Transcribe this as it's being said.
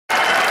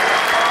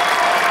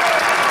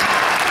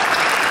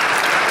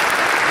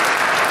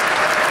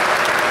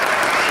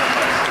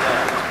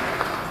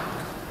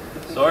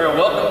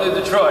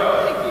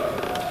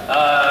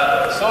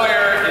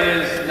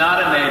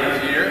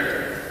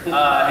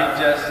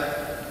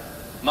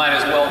Might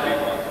as well be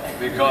one,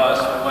 because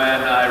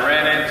when I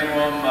ran into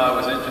him, I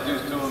was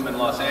introduced to him in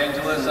Los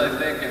Angeles, I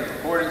think, in a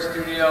recording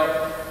studio.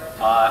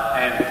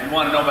 And if you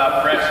want to know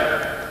about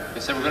pressure,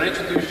 they said, we're going to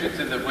introduce you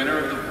to the winner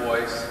of The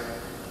Voice.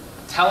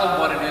 Tell him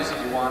what it is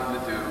that you want him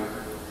to do.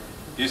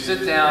 You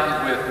sit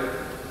down with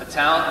a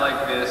talent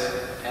like this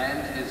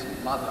and his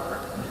mother,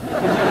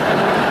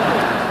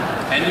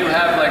 and you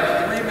have like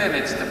 3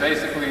 minutes to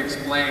basically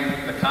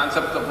explain the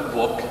concept of a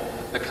book,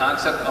 the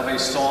concept of a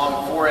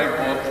song for a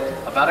book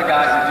about a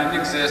guy who didn't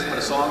exist, but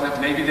a song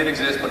that maybe did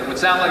exist, but it would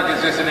sound like it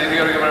existed, and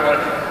you're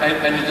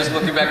just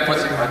looking back and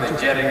forth, are they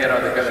getting it? Are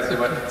they going to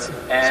do it?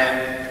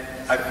 And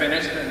I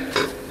finished,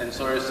 and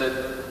Sawyer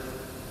said,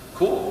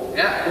 cool,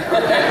 yeah,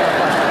 okay.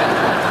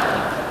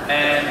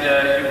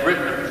 And you've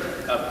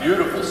written a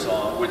beautiful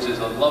song, which is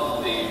a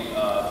love theme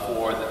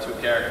for the two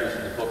characters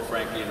in the book,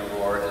 Frankie and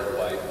Aurora, his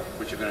wife,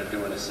 which you're going to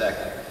do in a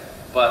second.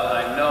 But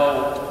I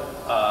know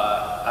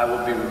I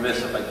would be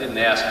remiss if I didn't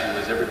ask you,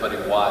 has everybody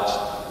watched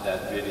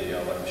that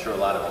video? I'm sure a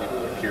lot of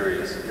people are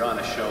curious. You're on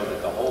a show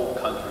that the whole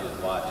country is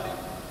watching.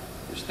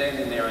 You're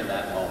standing there in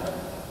that moment,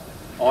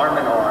 arm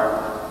in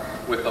arm,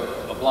 with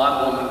a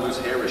blonde woman whose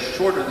hair is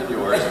shorter than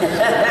yours.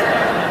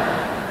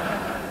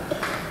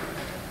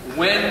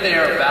 When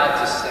they're about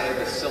to say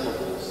the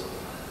syllables,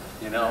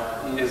 you know,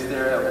 is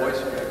there a voice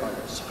from you going,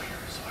 Sawyer,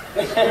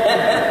 Sawyer?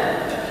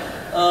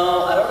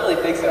 I don't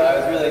really think so. I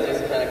was really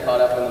just kind of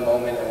caught up in the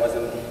moment and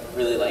wasn't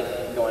really like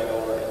going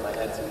over it in my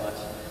head too much.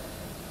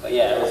 But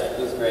yeah, it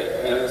was great.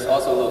 I mean, it was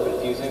also a little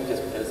confusing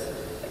just because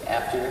like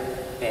after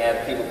they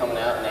had people coming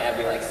out and they had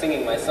me like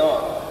singing my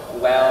song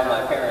while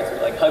my parents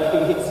were like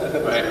hugging me. So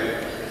right.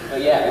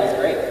 But yeah, it was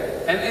great.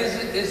 And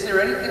is there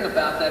anything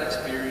about that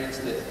experience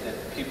that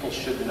people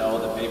should know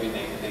that maybe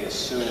they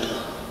assume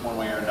one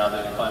way or another?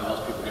 You find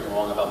most people get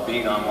wrong about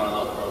being on one of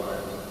those programs.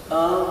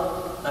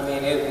 I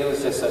mean, it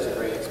was just such a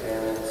great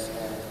experience,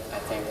 and I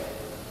think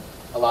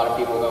a lot of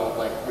people don't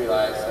like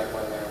realize like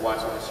when they're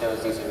watching the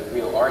shows, these are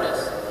real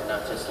artists, and they're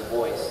not just a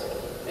voice.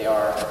 They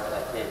are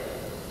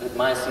like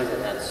my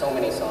season had so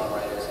many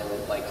songwriters,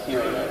 and like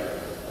hearing them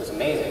was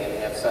amazing, and they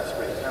have such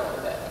great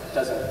talent that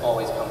doesn't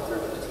always come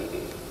through in the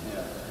TV.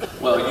 Yeah.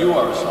 Well, you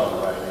are a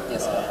songwriter.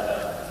 Yes,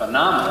 a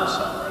phenomenal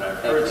songwriter.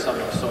 I've heard some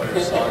of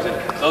Sawyer's songs, and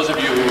those of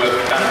you who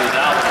have gotten his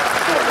albums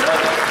before know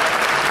that.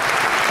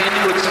 Can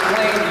you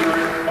explain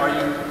are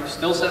you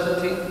still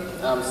 17?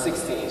 I'm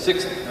 16.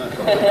 16.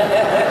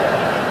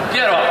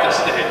 Get off the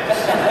stage.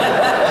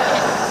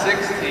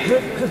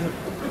 16.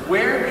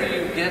 Where do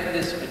you get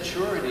this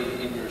maturity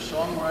in your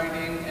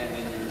songwriting and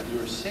in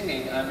your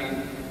singing? I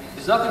mean,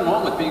 there's nothing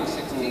wrong with being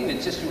 16.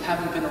 It's just you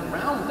haven't been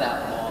around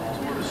that long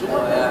to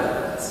absorb it.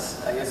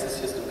 I guess it's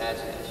just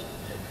imagination.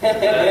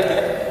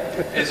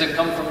 Does it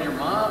come from your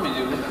mom? Are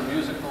you in a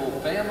musical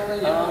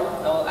family?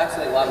 Well,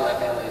 actually, a lot of my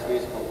family is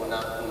musical. Well,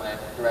 not from my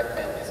direct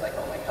family. It's like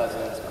all my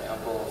cousins, my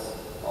uncles,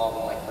 all of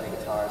them like play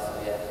guitar. So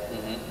yeah,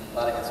 a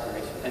lot of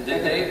inspiration. And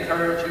did they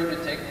encourage you to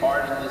take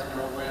part in this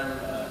program?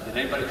 Did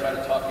anybody try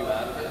to talk you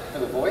out of it? For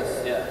The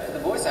Voice? Yeah. For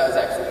The Voice, I was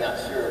actually not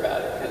sure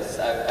about it because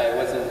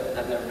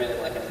I've never been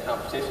in like a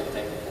competition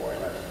thing before,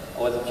 and I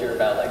wasn't sure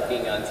about like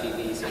being on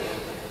TV. So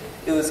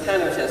it was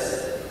kind of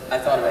just, I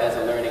thought of it as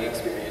a learning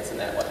experience in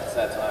that way. So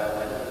that's why I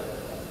went with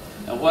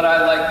it. And what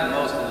I liked the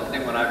most, and the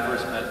thing when I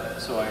first met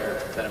Sawyer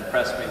that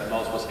impressed me the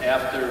most, was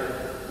after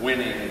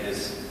winning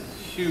this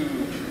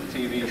huge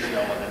TV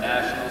show on the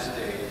national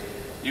stage,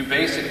 you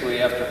basically,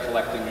 after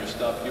collecting your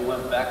stuff, you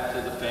went back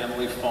to the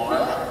family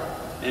farm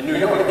in New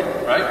York,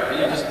 right? And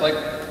you just like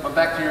went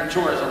back to your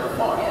chores on the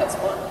farm. Yeah, it's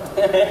fun.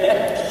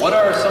 What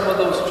are some of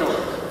those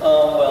chores?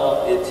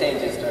 Well, it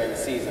changes during the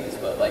seasons,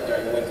 but like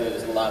during the winter,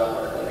 there's a lot of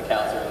work when the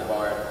cows are in the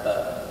barn.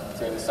 But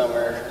during the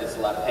summer, there's a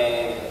lot of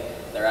haying.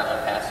 They're out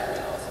on pasture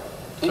and all.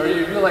 So are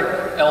you like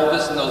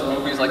Elvis in those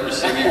movies, like you're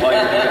singing while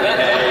you're doing the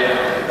hay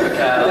and the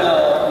cows?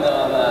 No,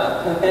 I'm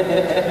not.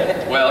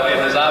 Well, it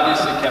has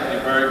obviously kept you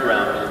very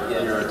grounded.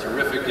 Yes. You're a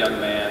terrific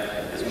young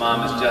man. His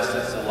mom is just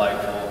as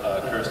delightful.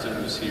 Kirsten,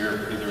 who's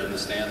here, either in the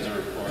stands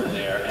or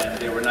there, and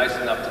they were nice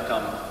enough to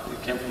come. You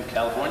came from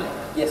California?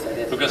 Yes, I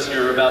did. Because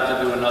you're about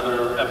to do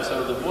another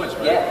episode of The Voice,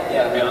 right?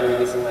 Yeah, I'm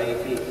releasing my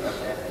EP.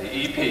 Okay. The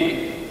EP,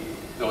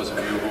 those of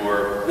you who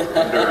are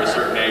under a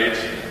certain age,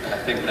 I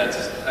think that's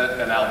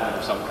an album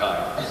of some kind.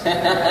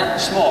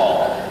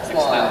 Small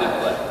extended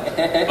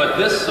play. But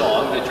this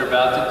song that you're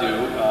about to do,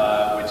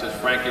 which is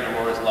Frankie and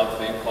Aurora's love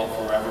theme called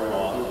Forever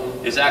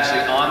Wrong, is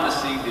actually on the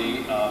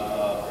CD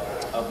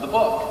of the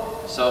book.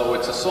 So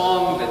it's a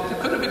song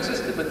that could have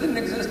existed but didn't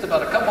exist,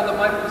 about a couple that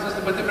might have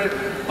existed but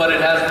didn't, but it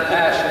has the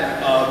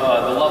passion of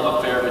the love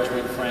affair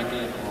between Frankie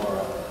and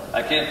Aurora.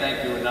 I can't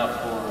thank you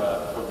enough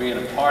for being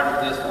a part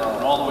of this, and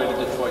all the way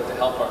to Detroit to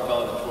help our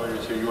fellow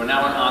Detroiters here. You are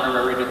now an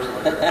honorary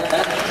Detroiter.